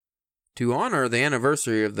to honor the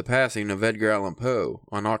anniversary of the passing of Edgar Allan Poe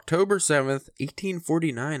on October 7th,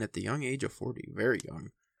 1849 at the young age of 40, very young.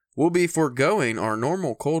 We'll be foregoing our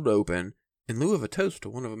normal cold open in lieu of a toast to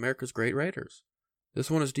one of America's great writers.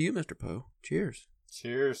 This one is to you, Mr. Poe. Cheers.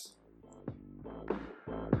 Cheers.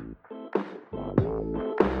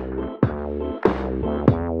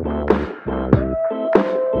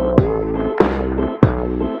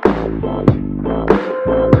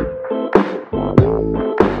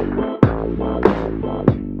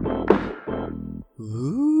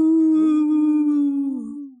 Ooh,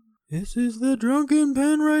 this is the Drunken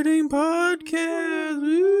Pen Writing Podcast.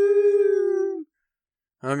 Ooh.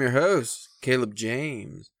 I'm your host, Caleb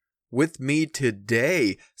James. With me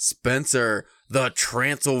today, Spencer, the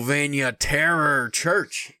Transylvania Terror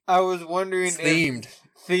Church. I was wondering Themed. if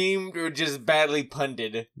themed or just badly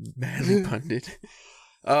punded. Badly pundit.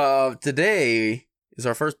 Today is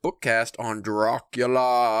our first bookcast on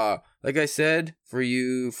Dracula. Like I said, for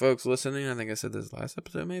you folks listening, I think I said this last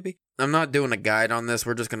episode maybe. I'm not doing a guide on this.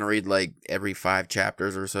 We're just going to read like every 5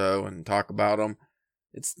 chapters or so and talk about them.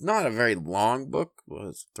 It's not a very long book. Well,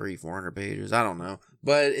 it's 300-400 pages. I don't know.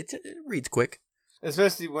 But it reads quick.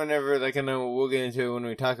 Especially whenever, like, I know we'll get into it when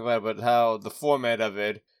we talk about how the format of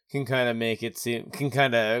it can kind of make it seem, can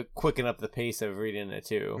kind of quicken up the pace of reading it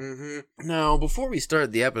too. Mm-hmm. Now, before we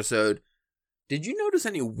started the episode, did you notice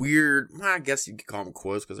any weird, well, I guess you could call them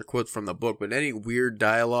quotes because they're quotes from the book, but any weird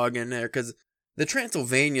dialogue in there? Because the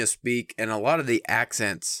Transylvania speak and a lot of the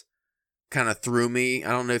accents kind of threw me.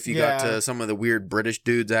 I don't know if you got to some of the weird British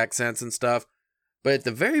dudes' accents and stuff, but at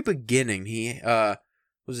the very beginning, he, what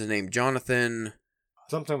was his name? Jonathan.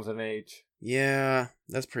 Something with an H. Yeah,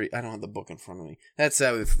 that's pretty, I don't have the book in front of me. That's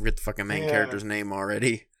how we forget the fucking main character's name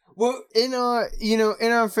already. Well, in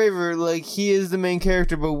our favor, like, he is the main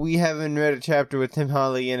character, but we haven't read a chapter with Tim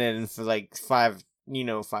Holly in it for like 5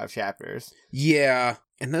 chapters. Yeah,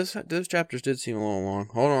 and those chapters did seem a little long.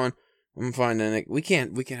 Hold on, I'm finding it. We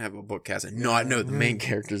can't have a bookcast and not know the main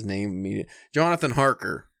character's name immediately. Jonathan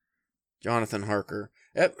Harker.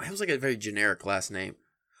 It was like a very generic last name.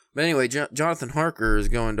 But anyway, Jonathan Harker is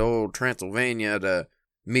going to old Transylvania to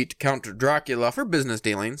meet Count Dracula for business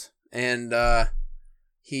dealings, and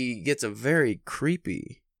he gets a very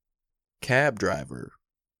creepy carriage driver,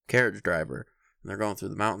 and they're going through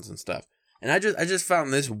the mountains and stuff. And I just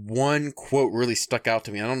found this one quote really stuck out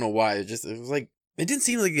to me. I don't know why. It was like, it didn't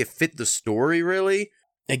seem like it fit the story really.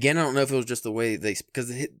 Again, I don't know if it was just the way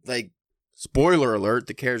because like, spoiler alert,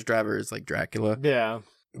 the carriage driver is like Dracula. Yeah.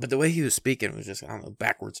 But the way he was speaking was just, I don't know,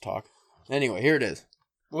 backwards talk. Anyway, here it is.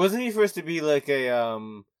 Wasn't he supposed to be like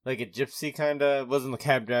a gypsy kind of? Wasn't the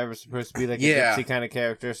cab driver supposed to be like a gypsy kind of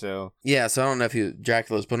character? So yeah, so I don't know if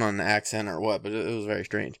Dracula's put on an accent or what, but it was very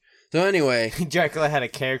strange. So anyway, Dracula had a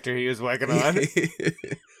character he was working on.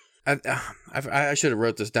 I should have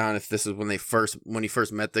wrote this down if this is when he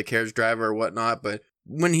first met the carriage driver or whatnot. But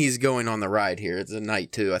when he's going on the ride here, it's a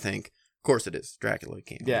night too, I think. Of course it is. Dracula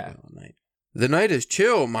can't go on night. The night is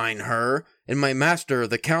chill, mine her, and my master,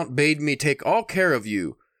 the count, bade me take all care of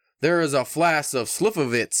you. There is a flask of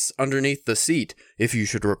Slivovitz underneath the seat, if you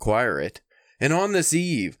should require it. And on this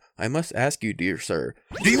eve, I must ask you, dear sir,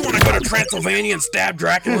 do you want to go to Transylvania and stab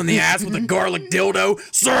Dracula in the ass with a garlic dildo?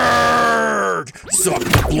 Surge! Suck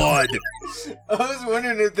the blood! I was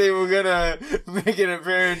wondering if they were gonna make an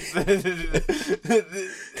appearance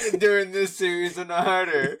during this series or not.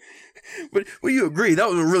 But you agree, that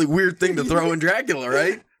was a really weird thing to throw in Dracula,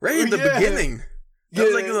 right? Right at the beginning. That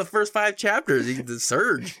was like in the first 5 chapters, the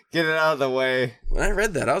surge. Get it out of the way. When I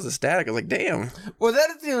read that, I was ecstatic. I was like, damn. Well, that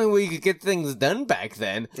is the only way you could get things done back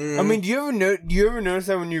then. I mean, do you ever notice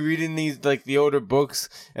that when you're reading these, like, the older books,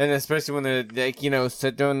 and especially when they're, like,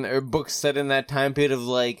 set down, or books set in that time period of,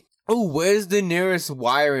 like, oh, where's the nearest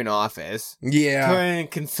wiring office? Yeah.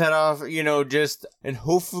 Can set off, and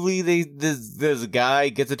hopefully this guy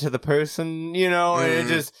gets it to the person, and all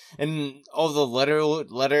the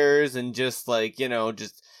letters and just like, it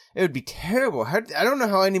would be terrible. I don't know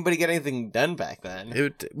how anybody got anything done back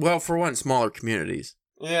then. Well, for one, smaller communities.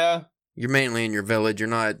 Yeah. You're mainly in your village. You're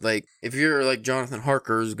not like, if you're like Jonathan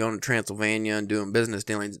Harker's going to Transylvania and doing business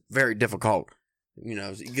dealings, very difficult.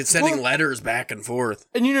 Sending letters back and forth.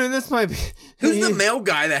 And this might be... Who's the mail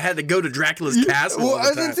guy that had to go to Dracula's castle all the time? I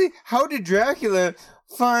was going to say, how did Dracula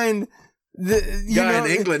find the... guy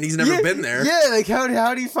in England, he's never been there. Yeah, like,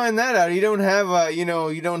 how do you find that out? You don't have,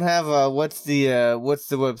 what's the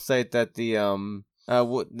website that the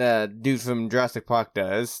what the dude from Jurassic Park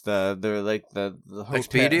does. The hotel.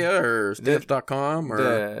 Expedia or Stamps.com or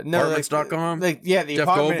Apartments.com? the Jeff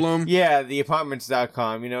apartment, Goldblum? Yeah, the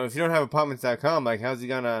Apartments.com. You know, if you don't have Apartments.com, like, how's he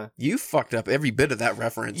gonna... You fucked up every bit of that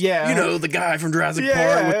reference. Yeah. You know, the guy from Jurassic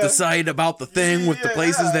Park with the site about the thing with the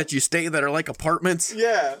places that you stay that are like apartments.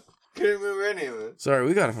 Yeah. Couldn't remember any of it. Sorry,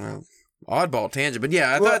 we got an oddball tangent. But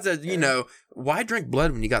yeah, I thought that, you know, why drink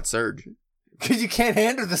blood when you got surge? Because you can't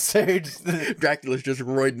handle the surge. Dracula's just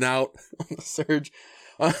roiding out on the surge.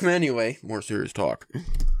 Anyway, more serious talk.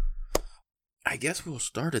 I guess we'll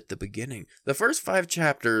start at the beginning. The first 5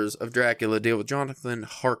 chapters of Dracula deal with Jonathan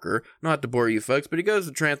Harker. Not to bore you folks, but he goes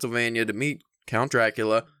to Transylvania to meet Count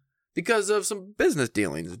Dracula because of some business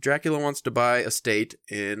dealings. Dracula wants to buy a estate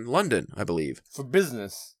in London, I believe. For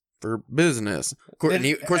business. For business. Of course,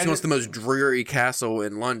 he wants the most dreary castle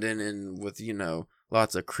in London and with, you know,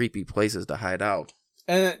 lots of creepy places to hide out.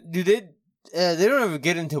 And they don't ever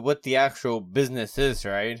get into what the actual business is,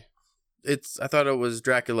 right? I thought it was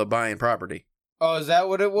Dracula buying property. Oh, is that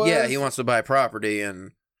what it was? Yeah, he wants to buy property,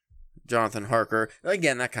 and Jonathan Harker.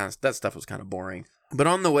 Again, that stuff was kind of boring. But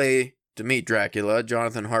on the way to meet Dracula,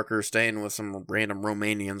 Jonathan Harker staying with some random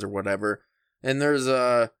Romanians or whatever, and there's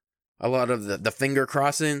a lot of the finger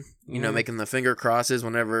crossing, you know, making the finger crosses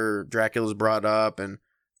whenever Dracula's brought up, and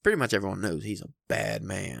pretty much everyone knows he's a bad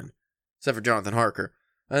man, except for Jonathan Harker.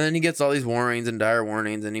 And then he gets all these warnings and dire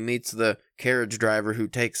warnings, and he meets the carriage driver who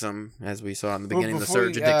takes him, as we saw in the beginning, the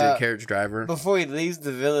surge-addicted carriage driver. Before he leaves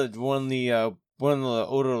the village, one of the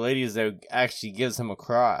older ladies there actually gives him a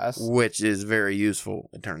cross. Which is very useful,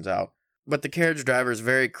 it turns out. But the carriage driver is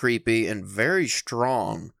very creepy and very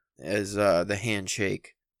strong, as the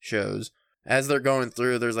handshake shows. As they're going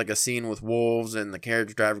through, there's like a scene with wolves, and the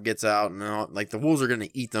carriage driver gets out, and like the wolves are going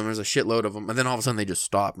to eat them. There's a shitload of them, and then all of a sudden they just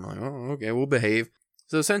stop. And I'm like, oh, okay, we'll behave.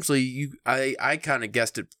 So essentially, I kind of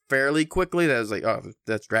guessed it fairly quickly. That I was like, oh,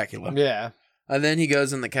 that's Dracula. Yeah. And then he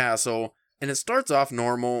goes in the castle, and it starts off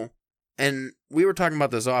normal. And we were talking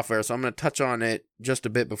about this off air, so I'm going to touch on it just a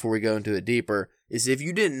bit before we go into it deeper. Is if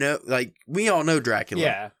you didn't know, like, we all know Dracula.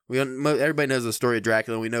 Yeah. Everybody knows the story of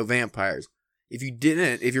Dracula. We know vampires. If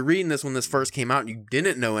you're reading this when this first came out and you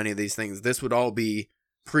didn't know any of these things, this would all be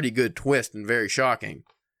pretty good twist and very shocking.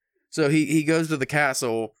 So he goes to the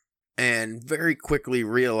castle and very quickly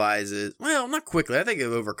realizes, well, not quickly, I think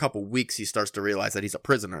over a couple weeks he starts to realize that he's a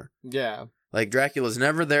prisoner. Yeah. Like, Dracula's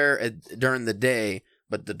never there during the day,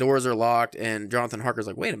 but the doors are locked, and Jonathan Harker's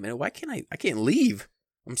like, wait a minute, why can't I can't leave?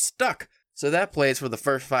 I'm stuck. So that plays for the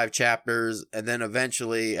first 5 chapters, and then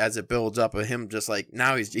eventually, as it builds up of him just like,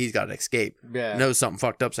 now he's got to escape. Yeah. Knows something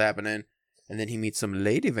fucked up's happening. And then he meets some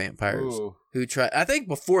lady vampires who try. I think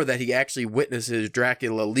before that, he actually witnesses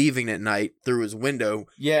Dracula leaving at night through his window.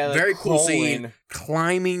 Yeah, like very cool scene.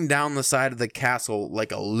 Climbing down the side of the castle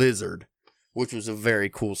like a lizard, which was a very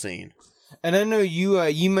cool scene. And I know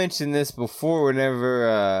you mentioned this before.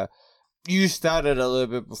 Whenever you started a little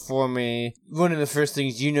bit before me, one of the first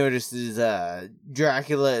things you noticed is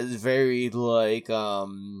Dracula is very like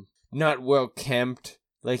not well kempt.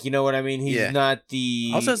 Like, you know what I mean? He's not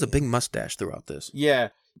the... Also has a big mustache throughout this. Yeah.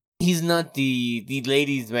 He's not the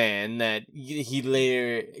ladies' man that he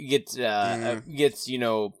later gets,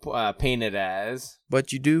 painted as.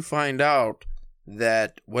 But you do find out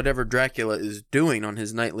that whatever Dracula is doing on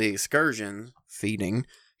his nightly excursions, feeding,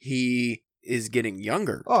 he is getting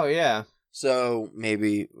younger. Oh, yeah. So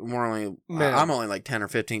maybe I'm only like 10 or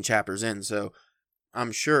 15 chapters in, so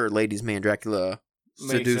I'm sure ladies' man Dracula,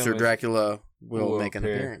 seducer Dracula... will make an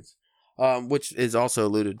appearance, which is also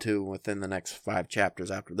alluded to within the next 5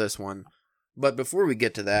 chapters after this one. But before we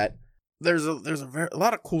get to that, there's a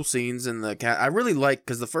lot of cool scenes in the I really like,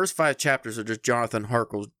 because the first 5 chapters are just Jonathan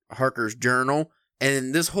Harker's journal,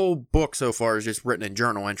 and this whole book so far is just written in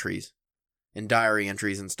journal entries and diary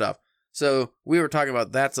entries and stuff. So we were talking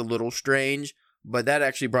about that's a little strange, but that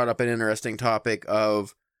actually brought up an interesting topic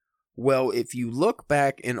of, well, if you look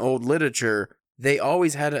back in old literature, they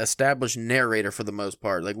always had an established narrator for the most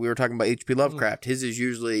part. Like we were talking about H.P. Lovecraft. His is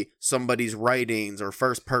usually somebody's writings or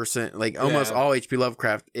first person. Like almost all H.P.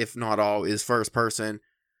 Lovecraft, if not all, is first person.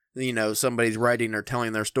 You know, somebody's writing or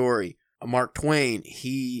telling their story. Mark Twain,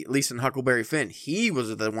 at least in Huckleberry Finn, he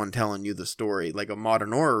was the one telling you the story, like a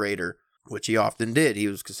modern orator, which he often did. He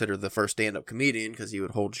was considered the first stand-up comedian because he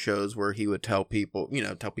would hold shows where he would tell people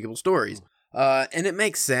stories. And it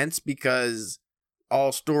makes sense because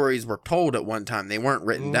all stories were told at one time. They weren't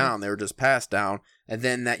written down. They were just passed down. And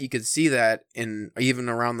then that you could see that even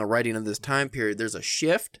around the writing of this time period, there's a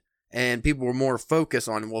shift and people were more focused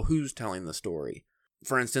on, well, who's telling the story?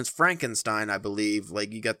 for instance, Frankenstein, I believe,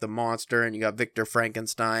 like you got the monster and you got Victor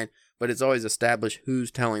Frankenstein, but it's always established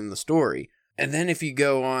who's telling the story. And then if you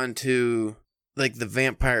go on to like the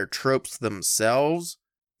vampire tropes themselves,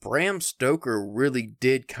 Bram Stoker really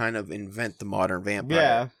did kind of invent the modern vampire.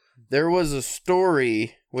 Yeah. There was a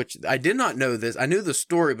story, which I did not know this. I knew the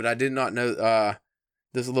story, but I did not know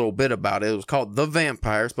this little bit about it. It was called The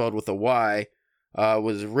Vampire, spelled with a Y.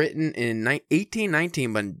 Was written in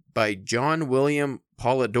 1819 by John William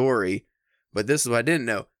Polidori. But this is what I didn't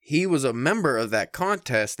know. He was a member of that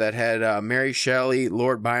contest that had Mary Shelley,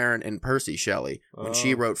 Lord Byron, and Percy Shelley when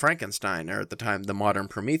she wrote Frankenstein, or at the time, the modern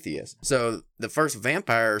Prometheus. So the first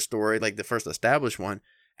vampire story, like the first established one,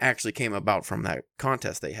 actually came about from that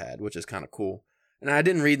contest they had, which is kind of cool. And I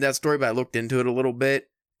didn't read that story, but I looked into it a little bit.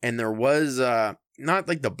 And there was, not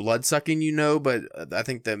like the blood sucking, but I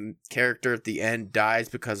think the character at the end dies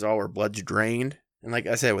because all her blood's drained. And like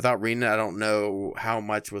I said, without reading it, I don't know how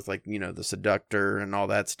much with like, the seductor and all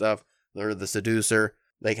that stuff, or the seducer,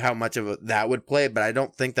 like how much of that would play. But I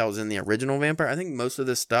don't think that was in the original Vampire. I think most of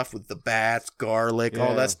this stuff with the bats, garlic,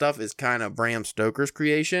 all that stuff is kind of Bram Stoker's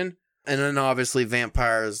creation. And then obviously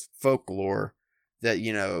vampires folklore that,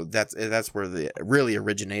 that's where they really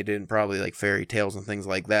originated, and probably like fairy tales and things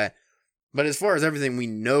like that. But as far as everything we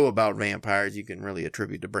know about vampires, you can really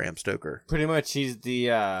attribute to Bram Stoker. Pretty much, he's the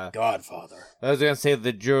Godfather. I was gonna say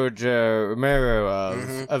the George Romero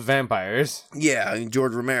of vampires. Yeah, I mean,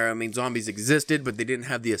 George Romero. I mean, zombies existed, but they didn't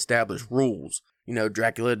have the established rules.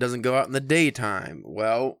 Dracula doesn't go out in the daytime.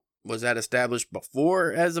 Well, was that established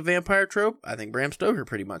before as a vampire trope? I think Bram Stoker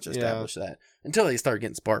pretty much established that. Until they started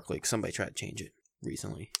getting sparkly. Somebody tried to change it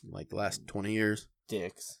recently, like the last 20 years.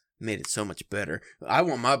 Dicks. Made it so much better. I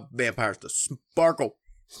want my vampires to sparkle.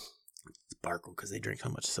 Sparkle because they drink so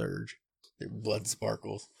much Surge. Their blood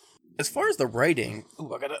sparkles. As far as the writing,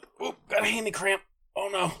 I got a hammy cramp. Oh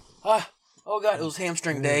no. Oh god, it was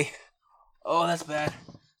hamstring day. Oh, that's bad.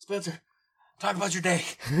 Spencer, talk about your day.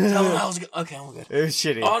 Tell them how it was good. Okay, I'm good. It was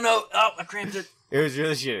shitty. Oh no, I cramped it. It was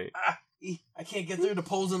really shitty. I can't get through the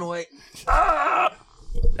poles in the way.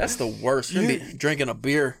 That's the worst. Shouldn't be drinking a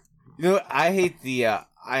beer. I hate the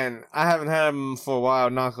I haven't had them for a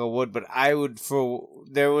while, knock on wood, but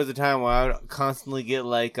there was a time where I would constantly get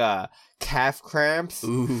like calf cramps.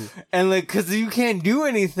 Ooh. And like, cause you can't do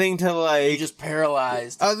anything to like, you're just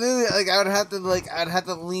paralyzed. I was really, like, I'd have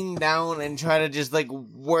to lean down and try to just like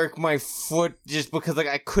work my foot, just because like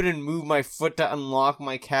I couldn't move my foot to unlock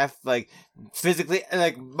my calf, like physically,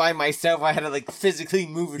 like by myself. I had to like physically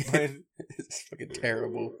move it. It's fucking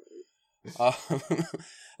terrible.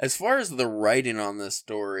 As far as the writing on this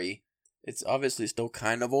story, it's obviously still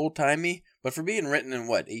kind of old-timey, but for being written in,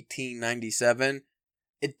 1897,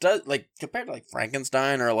 it does, like, compared to, like,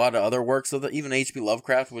 Frankenstein or a lot of other works of even H.P.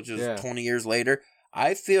 Lovecraft, which is 20 years later,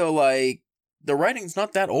 I feel like the writing's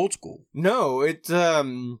not that old school. No, it's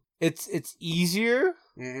easier,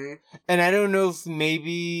 and I don't know if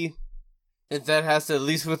maybe if that has to, at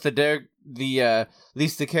least with at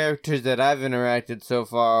least the characters that I've interacted so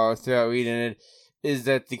far throughout reading it, is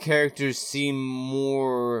that the characters seem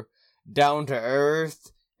more down to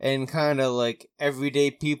earth and kind of like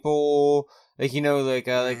everyday people. Like, like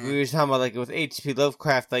we were talking about, like with H.P.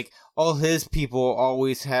 Lovecraft, like all his people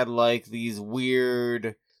always had like these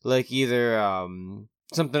weird, like either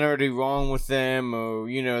something already wrong with them, or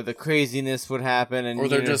the craziness would happen, and or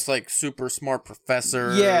they're just like super smart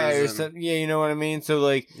professors. Yeah, you know what I mean. So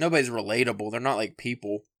like nobody's relatable. They're not like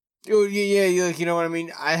people. Oh yeah, like you know what I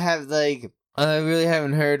mean. I really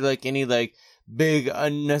haven't heard like any like big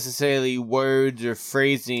unnecessarily words or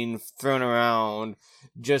phrasing thrown around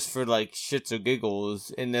just for like shits or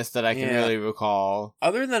giggles in this that I can really recall.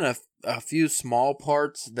 Other than a few small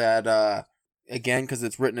parts that again, because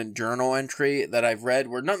it's written in journal entry that I've read,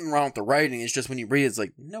 where nothing wrong with the writing. It's just when you read it, it's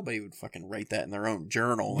like nobody would fucking write that in their own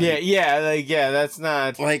journal. That's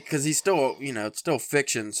not like, because he's still it's still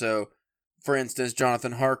fiction. So, for instance,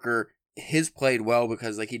 Jonathan Harker. His played well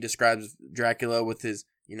because like he describes Dracula with his,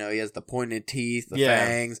 he has the pointed teeth, the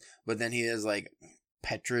fangs, but then he has like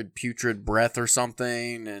putrid breath or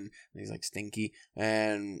something, and he's like stinky,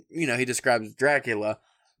 and he describes Dracula.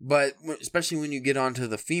 But especially when you get onto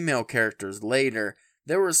the female characters later,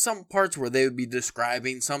 there were some parts where they would be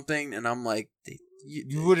describing something, and I'm like,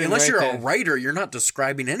 you wouldn't, unless you're a writer, you're not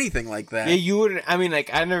describing anything like that. Yeah, you wouldn't. I mean,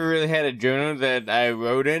 like, I never really had a journal that I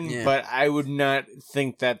wrote in, but I would not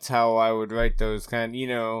think that's how I would write those kind.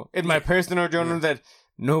 In my personal journal that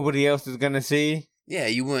nobody else is gonna see. Yeah,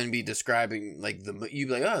 you wouldn't be describing, like, you'd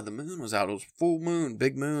be like, oh, the moon was out. It was full moon,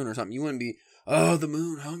 big moon or something. You wouldn't be, oh, the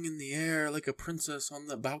moon hung in the air like a princess on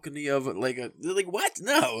the balcony of, like, what?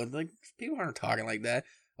 No. Like, people aren't talking like that.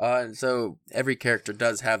 And so every character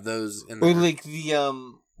does have those in Or, like,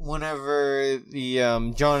 whenever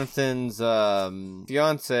the, Jonathan's,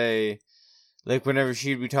 fiance, like, whenever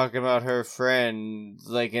she'd be talking about her friend,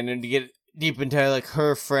 like, and then to get deep into, like,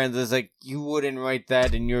 her friends, it's like, you wouldn't write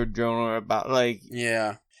that in your journal about, like...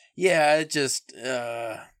 Yeah. Yeah, it just,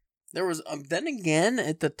 there was, then again,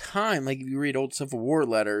 at the time, like, if you read old Civil War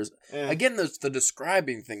letters, again, there's the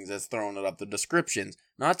describing things that's throwing it up, the descriptions.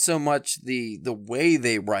 Not so much the way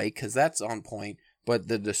they write, because that's on point, but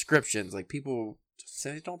the descriptions, like, people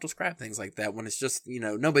say don't describe things like that when it's just,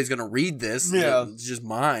 nobody's going to read this. Yeah. It's just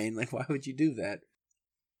mine. Like, why would you do that?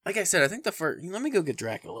 Like I said, I think the first... Let me go get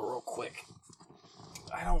Dracula real quick.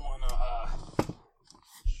 I don't want to,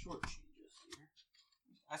 short changes here.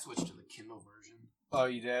 I switched to the Kindle version. Oh,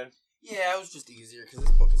 you did? Yeah, it was just easier because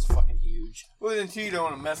this book is fucking huge. Well, then too, you don't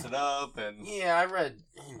want to mess it up, and... Yeah, I read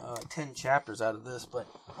 10 chapters out of this, but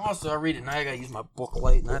also I read it and I gotta use my book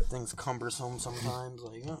light, and that thing's cumbersome sometimes.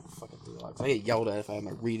 Like, fucking do I get yelled at if I have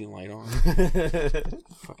my reading light on.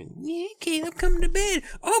 Fucking, yeah, Caleb, come to bed.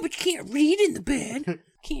 Oh, but you can't read in the bed.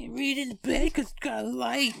 Can't read in the bed because it's got a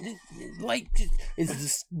light, and the light is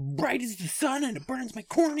as bright as the sun, and it burns my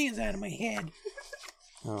corneas out of my head.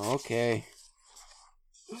 Oh, okay.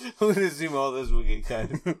 I'm going to assume all this will get cut.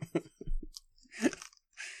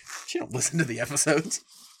 She don't listen to the episodes.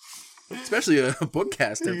 Especially a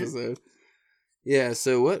bookcast episode. Yeah,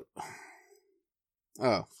 so what?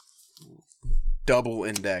 Oh. Double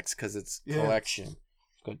index, because it's collection.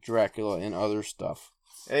 It's got Dracula and other stuff.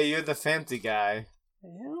 Hey, you're the fancy guy.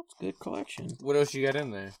 Yeah, it's a good collection. What else you got in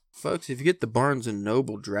there? Folks, if you get the Barnes &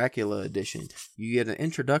 Noble Dracula edition, you get an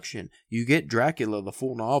introduction. You get Dracula, the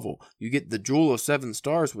full novel. You get The Jewel of Seven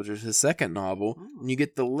Stars, which is his second novel. And you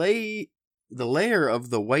get the Lair of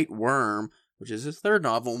the White Worm, which is his third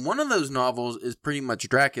novel. And one of those novels is pretty much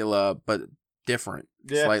Dracula, but different,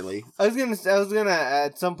 slightly. I was gonna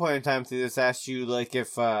at some point in time through this ask you, like,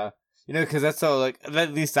 if, because that's all, like,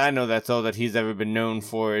 at least I know that's all that he's ever been known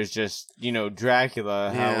for is just,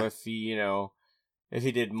 Dracula. Yeah. How if he, if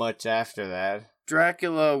he did much after that.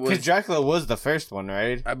 Because Dracula was the first one,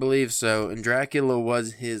 right? I believe so. And Dracula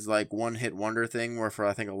was his, like, one-hit wonder thing where for,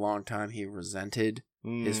 I think, a long time he resented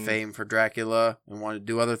his fame for Dracula and wanted to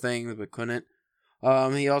do other things but couldn't.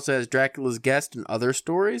 He also has Dracula's Guest and Other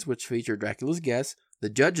Stories, which feature Dracula's Guest, The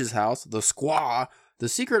Judge's House, The Squaw, The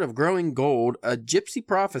Secret of Growing Gold, A Gypsy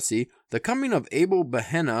Prophecy, The Coming of Abel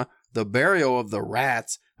Behenna, The Burial of the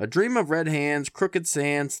Rats, A Dream of Red Hands, Crooked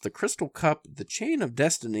Sands, The Crystal Cup, The Chain of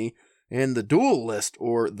Destiny, and The Duel List,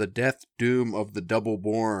 or The Death Doom of the Double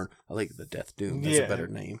Born. I like The Death Doom. That's a better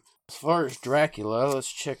name. As far as Dracula,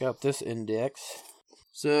 let's check out this index.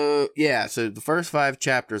 So the first 5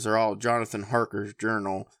 chapters are all Jonathan Harker's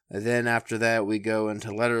journal. And then after that, we go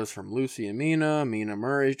into letters from Lucy and Mina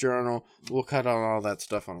Murray's journal. We'll cut on all that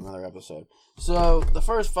stuff on another episode. So the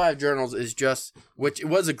first 5 journals is just, which it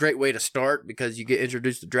was a great way to start because you get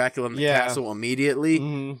introduced to Dracula in the castle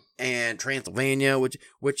immediately, and Transylvania,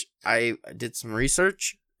 which I did some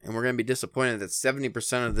research, and we're going to be disappointed that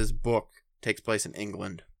 70% of this book takes place in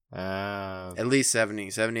England. At least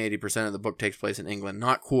 80% of the book takes place in England.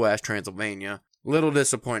 Not cool ass Transylvania. Little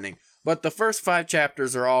disappointing. But the first 5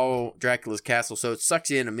 chapters are all Dracula's castle, so it sucks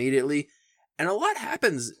you in immediately. And a lot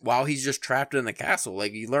happens while he's just trapped in the castle.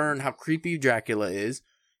 Like, you learn how creepy Dracula is.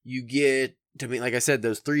 You get to meet, like I said,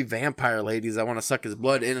 those 3 vampire ladies that want to suck his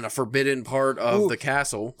blood in a forbidden part of the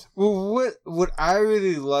castle. Well, what I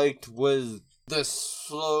really liked was the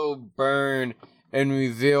slow burn and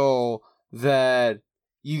reveal that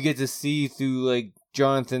you get to see through, like,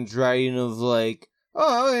 Jonathan's writing of, like,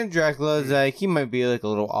 oh, and Dracula's, like, he might be, like, a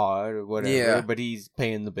little odd or whatever, but he's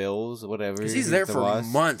paying the bills or whatever. Because he's there for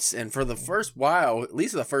months, and for the first while, at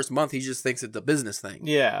least the first month, he just thinks it's a business thing.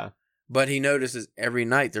 Yeah. But he notices every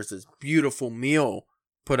night there's this beautiful meal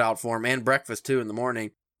put out for him, and breakfast, too, in the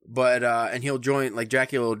morning. But, and he'll join, like,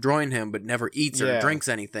 Dracula will join him, but never eats or drinks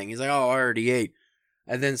anything. He's like, oh, I already ate.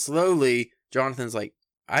 And then slowly, Jonathan's like,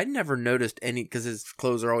 I never noticed any, because his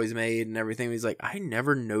clothes are always made and everything. He's like, I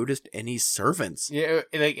never noticed any servants. Yeah,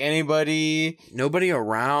 like anybody. Nobody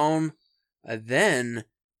around. Then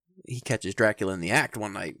he catches Dracula in the act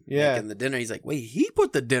one night. Yeah. Making the dinner. He's like, wait, he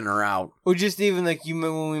put the dinner out. Or just even like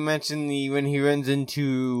when we mentioned when he runs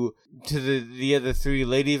into the other 3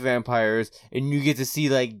 lady vampires, and you get to see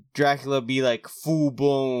like Dracula be like full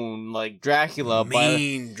blown like Dracula,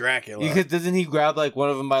 mean Dracula. Because doesn't he grab like one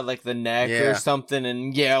of them by like the neck or something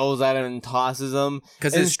and yells at him and tosses him?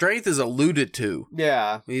 Because his strength is alluded to.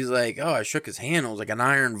 Yeah. He's like, oh, I shook his hand. It was like an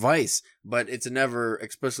iron vice. But it's never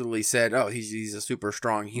explicitly said, oh, he's a super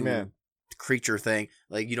strong human creature thing.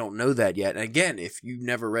 Like, you don't know that yet. And again, if you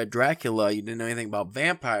never read Dracula, you didn't know anything about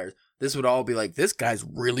vampires, this would all be like, this guy's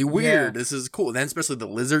really weird. Yeah. This is cool. And then especially the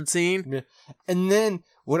lizard scene. Yeah. And then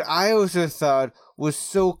what I also thought was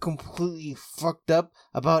so completely fucked up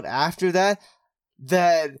about after that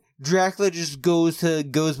Dracula just goes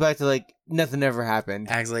back to like nothing ever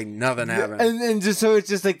happened. Acts like nothing happened. And just so it's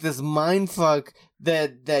just like this mind fuck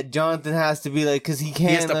that Jonathan has to be like, because he can't.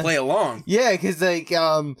 He has to play along. Yeah, because like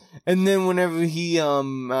and then whenever he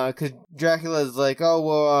because Dracula's like, oh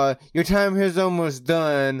well, your time here's almost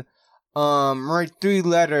done. Write 3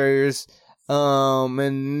 letters.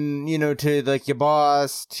 And you know, to like your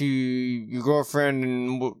boss, to your girlfriend,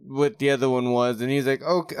 and what the other one was, and he's like,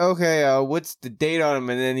 okay, what's the date on him?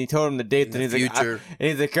 And then he told him the date, and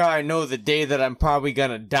he's like, oh, I know the day that I'm probably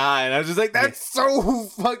gonna die, and I was just like, that's so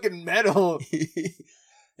fucking metal.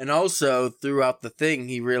 And also, throughout the thing,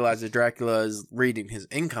 he realizes Dracula is reading his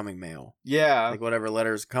incoming mail. Yeah. Like, whatever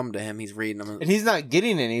letters come to him, he's reading them. And he's not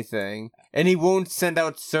getting anything. And he won't send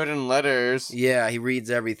out certain letters. Yeah, he reads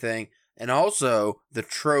everything. And also, the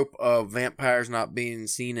trope of vampires not being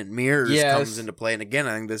seen in mirrors comes into play. And again,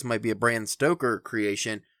 I think this might be a Bram Stoker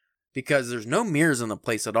creation, because there's no mirrors in the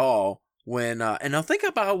place at all. When and now think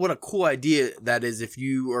about what a cool idea that is if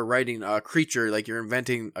you are writing a creature, like you're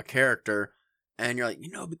inventing a character, and you're like,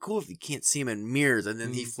 it'd be cool if you can't see him in mirrors, and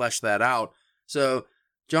then he fleshed that out. So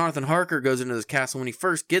Jonathan Harker goes into this castle. When he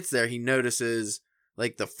first gets there, he notices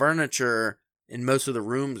like the furniture in most of the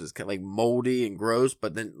rooms is kind of like moldy and gross,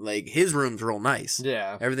 but then like his room's real nice.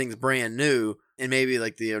 Yeah. Everything's brand new, and maybe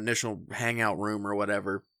like the initial hangout room or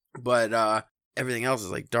whatever. But everything else is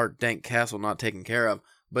like dark, dank castle not taken care of.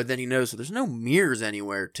 But then he notices there's no mirrors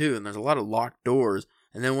anywhere too, and there's a lot of locked doors.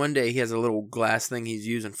 And then one day he has a little glass thing he's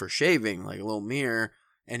using for shaving, like a little mirror,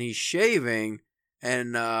 and he's shaving,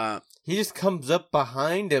 and he just comes up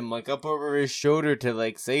behind him, like up over his shoulder to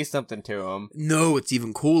like say something to him. No, it's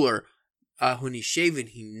even cooler. When he's shaving,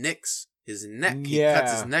 he nicks his neck. He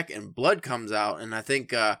cuts his neck, and blood comes out. And I think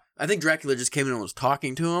Dracula just came in and was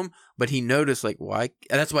talking to him, but he noticed like why.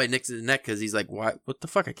 And that's why he nicks his neck, because he's like, why? What the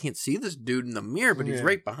fuck? I can't see this dude in the mirror, but he's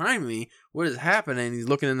right behind me. What is happening? He's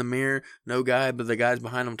looking in the mirror, no guy, but the guy's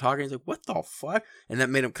behind him talking. He's like, what the fuck? And that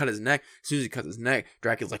made him cut his neck. As soon as he cuts his neck,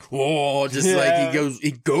 Dracula's like, whoa, just like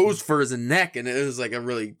he goes for his neck, and it was like a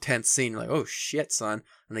really tense scene. You're like, oh shit, son.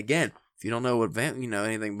 And again, if you don't know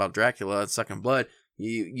anything about Dracula, it's sucking blood.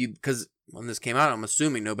 Because when this came out, I'm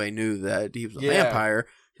assuming nobody knew that he was a vampire.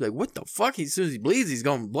 You're like, what the fuck? As soon as he bleeds, he's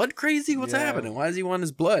going blood crazy? What's happening? Why does he want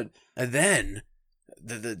his blood? And then,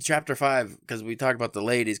 the chapter 5, because we talked about the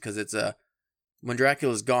ladies, because it's when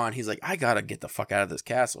Dracula's gone, he's like, I gotta get the fuck out of this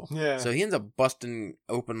castle. Yeah. So he ends up busting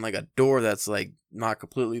open like a door that's like not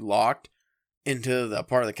completely locked into the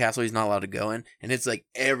part of the castle he's not allowed to go in. And it's like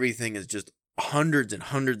everything is just hundreds and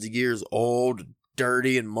hundreds of years old,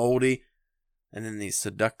 dirty and moldy. And then these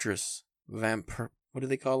seductress what do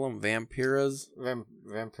they call them? Vampiras?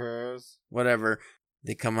 Vampiras? Whatever.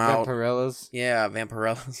 They come out. Vampirellas? Yeah,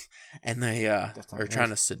 vampirellas. And they are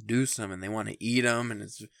trying to seduce him, and they want to eat him, and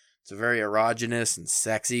it's very erogenous and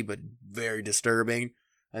sexy, but very disturbing.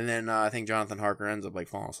 And then I think Jonathan Harker ends up like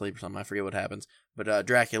falling asleep or something. I forget what happens. But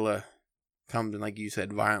Dracula comes and, like you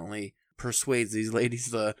said, violently persuades these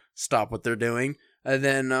ladies to stop what they're doing. And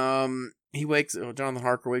then Jonathan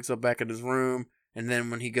Harker wakes up back in his room, and then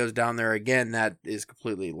when he goes down there again, that is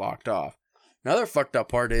completely locked off. Another fucked up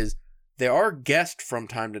part is there are guests from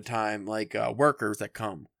time to time, like workers that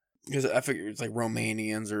come. Because I figure it's like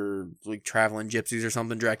Romanians or like traveling gypsies or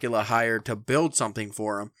something Dracula hired to build something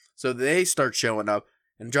for him. So they start showing up,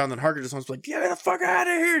 and Jonathan Harker just wants to like, get the fuck out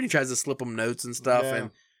of here! And he tries to slip them notes and stuff,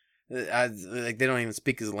 and like they don't even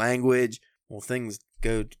speak his language. Well, things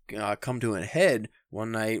come to a head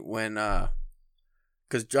one night when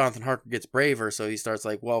because Jonathan Harker gets braver, so he starts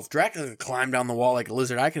like, well, if Dracula can climb down the wall like a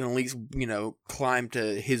lizard, I can at least climb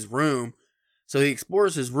to his room. So he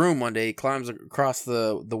explores his room one day. He climbs across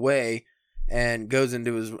the way and goes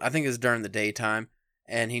into his, I think it's during the daytime,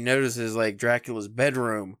 and he notices like Dracula's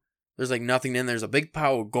bedroom. There's like nothing in there. There's a big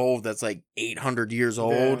pile of gold that's like 800 years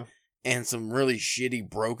old, and some really shitty,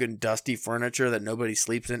 broken, dusty furniture that nobody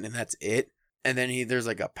sleeps in, and that's it. and then there's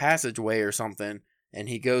like a passageway or something, and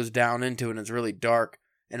he goes down into it, and it's really dark.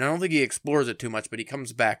 And I don't think he explores it too much, but he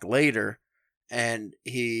comes back later, and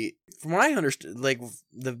from what I understood, like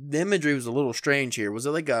the imagery was a little strange here. Was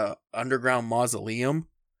it like a underground mausoleum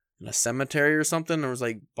in a cemetery or something? There was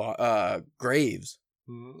like graves.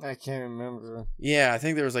 I can't remember. Yeah, I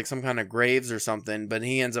think there was like some kind of graves or something, but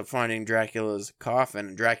he ends up finding Dracula's coffin,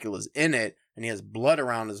 and Dracula's in it, and he has blood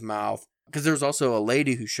around his mouth. Because there was also a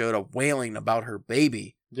lady who showed up wailing about her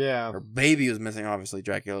baby. Yeah. Her baby was missing, obviously.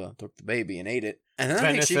 Dracula took the baby and ate it. And then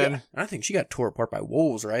I think she got tore apart by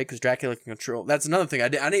wolves, right? Because Dracula can control... That's another thing. I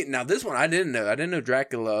didn't. Now, this one I didn't know. I didn't know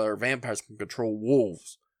Dracula or vampires can control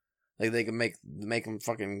wolves. Like, they can make them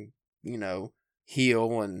fucking,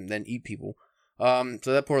 heal and then eat people. So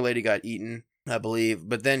that poor lady got eaten, I believe.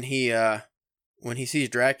 But then when he sees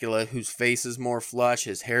Dracula, whose face is more flush,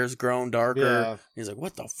 his hair's grown darker, he's like,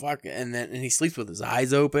 what the fuck? And he sleeps with his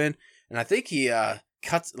eyes open. And I think he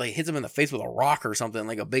hits him in the face with a rock or something,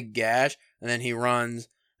 like a big gash. And then he runs.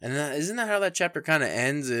 And then, isn't that how that chapter kind of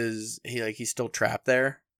ends? Is he's still trapped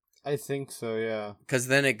there? I think so, yeah. Because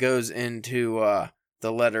then it goes into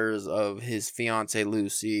the letters of his fiancée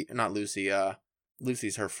Lucy. Not Lucy,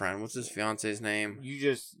 Lucy's her friend. What's his fiance's name? You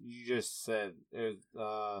just said there's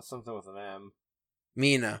something with an M.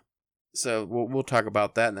 Mina. So we'll talk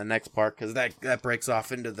about that in the next part, because that breaks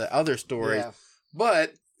off into the other stories. Yeah.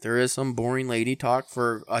 But there is some boring lady talk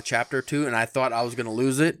for a chapter 2, and I thought I was going to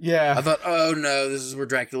lose it. Yeah. I thought, oh no, this is where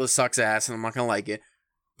Dracula sucks ass, and I'm not going to like it.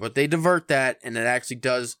 But they divert that, and it actually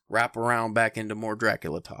does wrap around back into more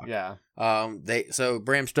Dracula talk. Yeah. So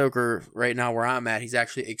Bram Stoker, right now where I'm at, he's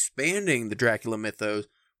actually expanding the Dracula mythos,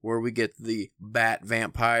 where we get the bat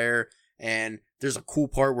vampire, and there's a cool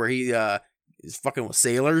part where he is fucking with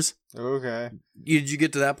sailors. Okay. Did you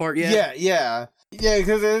get to that part yet? Yeah,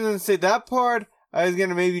 because I didn't say that part. I was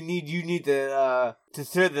gonna maybe need to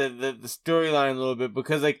thread the storyline a little bit,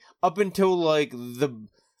 because like up until like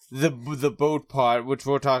the boat part, which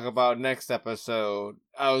we'll talk about next episode,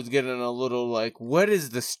 I was getting a little like, what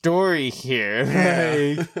is the story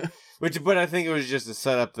here? But I think it was just to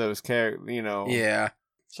set up those characters, Yeah.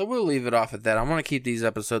 So we'll leave it off at that. I'm going to keep these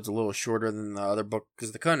episodes a little shorter than the other book,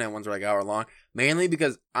 because the Conan ones are like hour long. Mainly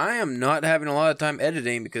because I am not having a lot of time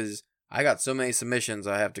editing, because I got so many submissions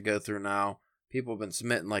I have to go through now. People have been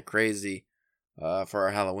submitting like crazy for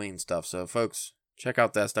our Halloween stuff. So folks, check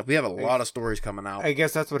out that stuff. We have a lot of stories coming out. I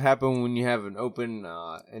guess that's what happened when you have an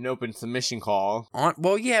open submission call.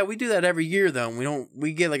 Well, yeah, we do that every year though. And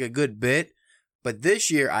we get like a good bit. But this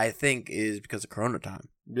year, I think, is because of Corona time.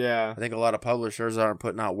 Yeah. I think a lot of publishers aren't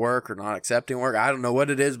putting out work or not accepting work. I don't know what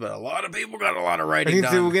it is, but a lot of people got a lot of writing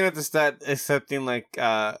done. We're going to have to start accepting, like,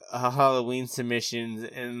 Halloween submissions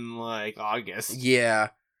in, like, August. Yeah.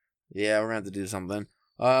 Yeah, we're going to have to do something.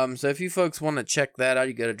 So if you folks want to check that out,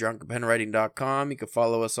 you go to drunkenpenwriting.com. You can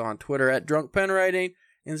follow us on Twitter at drunkpenwriting,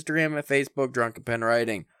 Instagram and Facebook,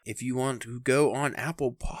 drunkenpenwriting. If you want to go on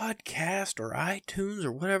Apple Podcast or iTunes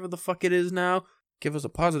or whatever the fuck it is now, give us a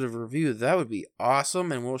positive review. That would be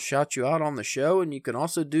awesome, and we'll shout you out on the show. And you can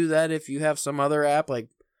also do that if you have some other app like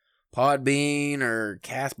Podbean or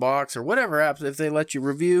Castbox or whatever apps, if they let you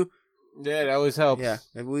review. Yeah, that always helps. Yeah,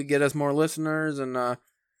 maybe we get us more listeners and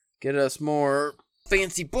get us more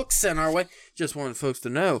fancy books sent our way. Just wanted folks to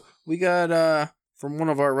know, we got from one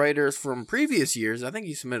of our writers from previous years, I think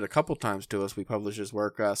he submitted a couple times to us, we published his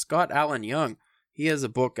work, Scott Allen Young. He has a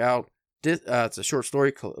book out, it's a short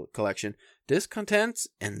story collection, Discontents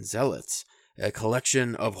and Zealots, a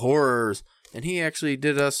collection of horrors. And he actually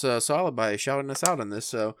did us a solid by shouting us out on this,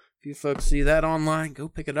 so if you folks see that online, go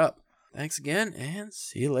pick it up. Thanks again, and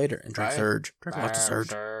see you later. And drink Surge. Drink lots of Surge.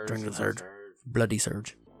 Drink the Surge. Bloody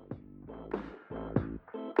Surge.